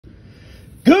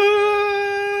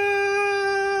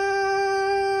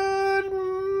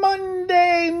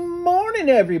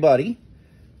everybody.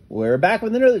 We're back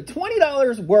with another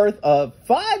 $20 worth of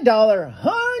 $5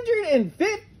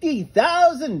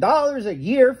 $150,000 a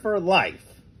year for life.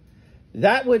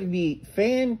 That would be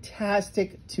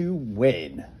fantastic to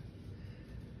win.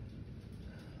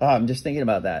 Oh, I'm just thinking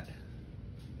about that.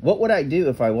 What would I do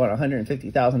if I won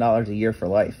 $150,000 a year for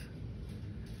life?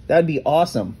 That'd be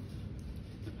awesome.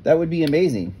 That would be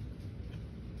amazing.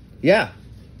 Yeah,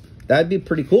 that'd be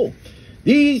pretty cool.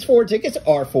 These 4 tickets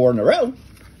are 4 in a row.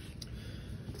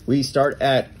 We start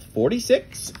at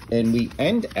 46 and we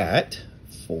end at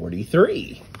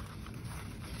 43.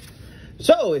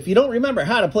 So if you don't remember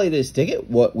how to play this ticket,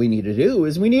 what we need to do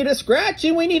is we need a scratch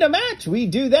and we need a match. We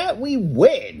do that, we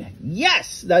win.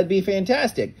 Yes, that'd be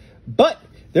fantastic. But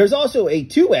there's also a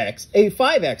 2x, a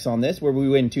 5x on this where we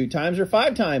win 2 times or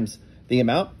 5 times the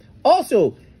amount.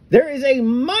 Also, there is a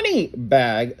money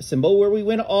bag symbol where we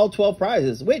win all 12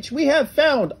 prizes, which we have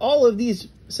found all of these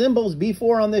symbols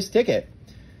before on this ticket.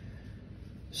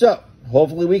 So,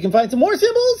 hopefully we can find some more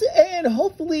symbols, and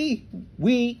hopefully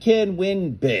we can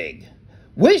win big.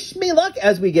 Wish me luck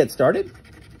as we get started.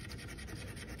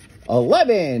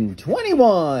 11,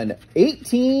 21,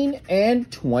 18,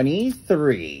 and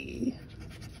 23.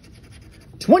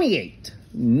 28,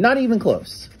 not even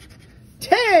close.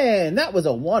 10, that was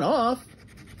a one-off.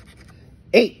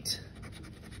 8,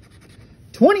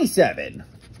 27,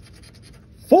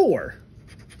 4,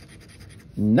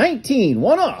 19,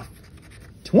 one off.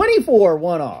 24,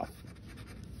 one off.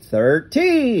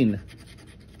 13,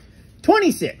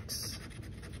 26,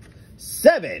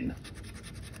 7,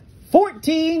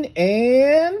 14,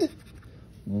 and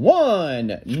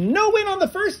 1. No win on the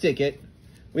first ticket.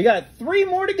 We got 3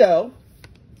 more to go.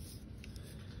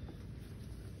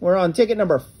 We're on ticket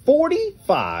number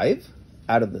 45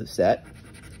 out of the set.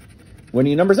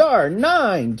 Winning numbers are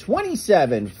 9,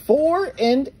 27, 4,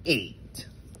 and 8.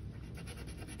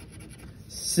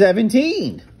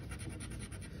 17,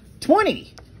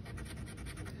 20,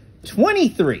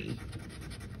 23,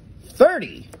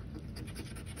 30,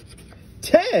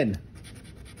 10,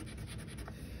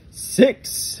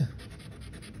 6,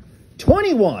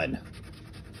 21,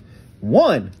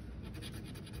 1,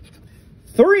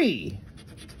 3,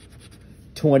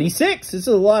 26. This is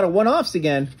a lot of one-offs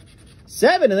again.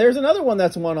 7, and there's another one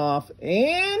that's one off.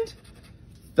 And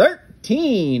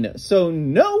 13. So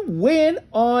no win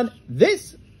on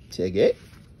this ticket.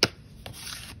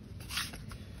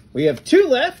 We have 2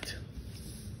 left.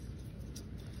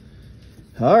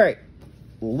 All right.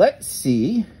 Let's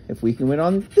see if we can win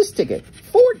on this ticket.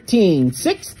 14,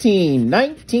 16,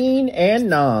 19, and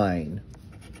 9.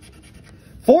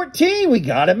 14, we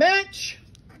got a match.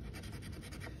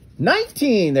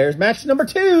 19, there's match number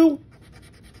 2.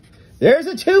 There's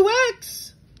a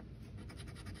 2x.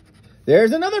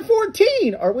 There's another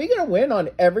 14. Are we going to win on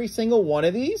every single one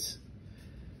of these?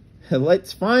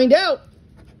 Let's find out.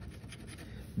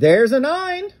 There's a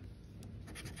 9.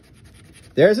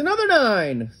 There's another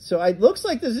 9. So it looks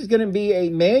like this is going to be a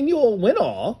manual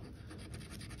win-all.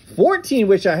 14,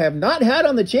 which I have not had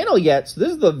on the channel yet. So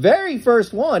this is the very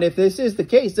first one. If this is the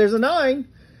case, there's a 9.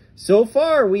 So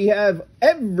far, we have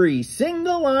every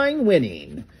single line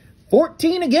winning.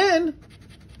 14 again.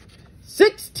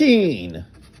 16.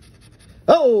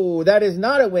 Oh, that is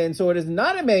not a win, so it is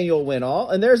not a manual win-all.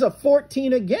 And there's a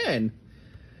 14 again.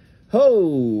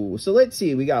 Oh, so let's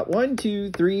see. We got 1,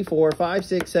 2, 3, 4, 5,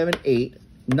 6, 7, 8,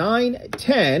 9,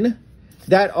 10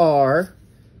 that are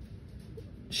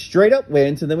straight up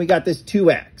wins. And then we got this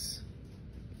 2x.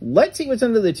 Let's see what's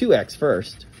under the 2x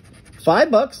first.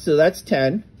 $5, so that's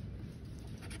 10.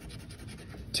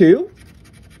 2,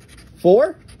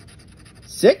 4,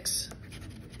 6,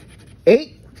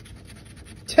 8,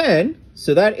 10.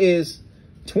 So that is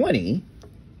 20.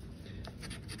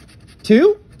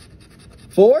 2,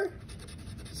 4,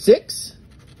 6,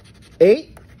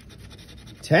 8,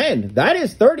 10. That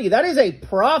is 30. That is a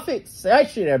profit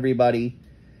session, everybody.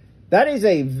 That is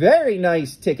a very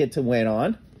nice ticket to win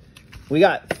on. We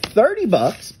got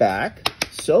 $30 back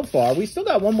so far. We still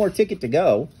got one more ticket to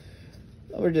go.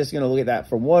 We're just going to look at that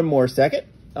for one more second.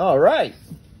 All right.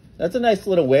 That's a nice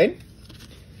little win.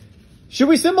 Should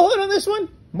we symbol hunt on this one?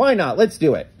 Why not? Let's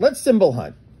do it. Let's symbol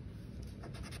hunt.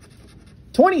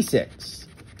 26,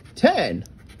 10,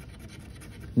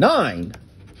 9,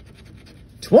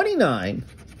 29,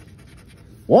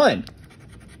 1,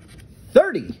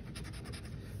 30,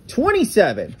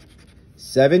 27,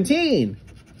 17,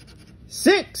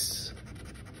 6,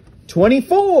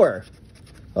 24,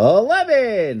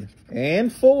 11,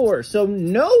 and 4. So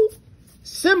no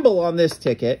symbol on this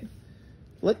ticket.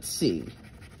 Let's see.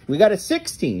 We got a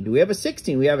 16. Do we have a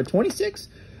 16? We have a 26.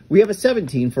 We have a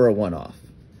 17 for a one-off.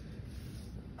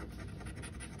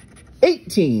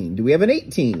 18. Do we have an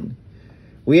 18?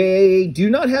 We do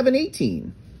not have an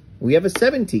 18. We have a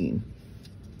 17.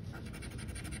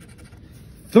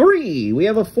 3. We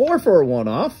have a 4 for a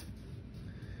one-off.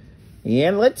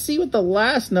 And let's see what the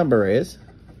last number is.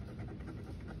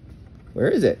 Where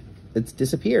is it? It's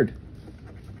disappeared.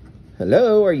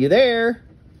 Hello, are you there?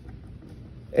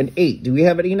 An 8. Do we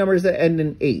have any numbers that end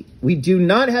in 8? We do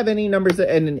not have any numbers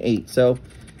that end in 8. So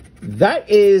that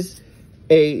is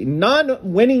a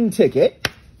non-winning ticket.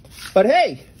 But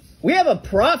hey, we have a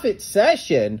profit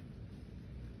session.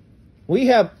 We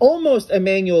have almost a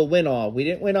manual win all. We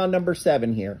didn't win on number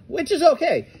 7 here, which is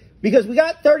okay because we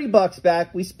got 30 bucks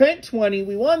back. We spent 20.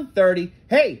 We won 30.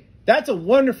 Hey, that's a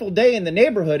wonderful day in the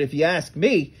neighborhood if you ask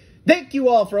me. Thank you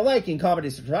all for liking,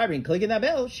 commenting, subscribing, clicking that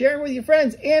bell, sharing with your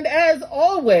friends. And as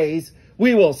always,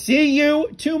 we will see you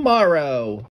tomorrow.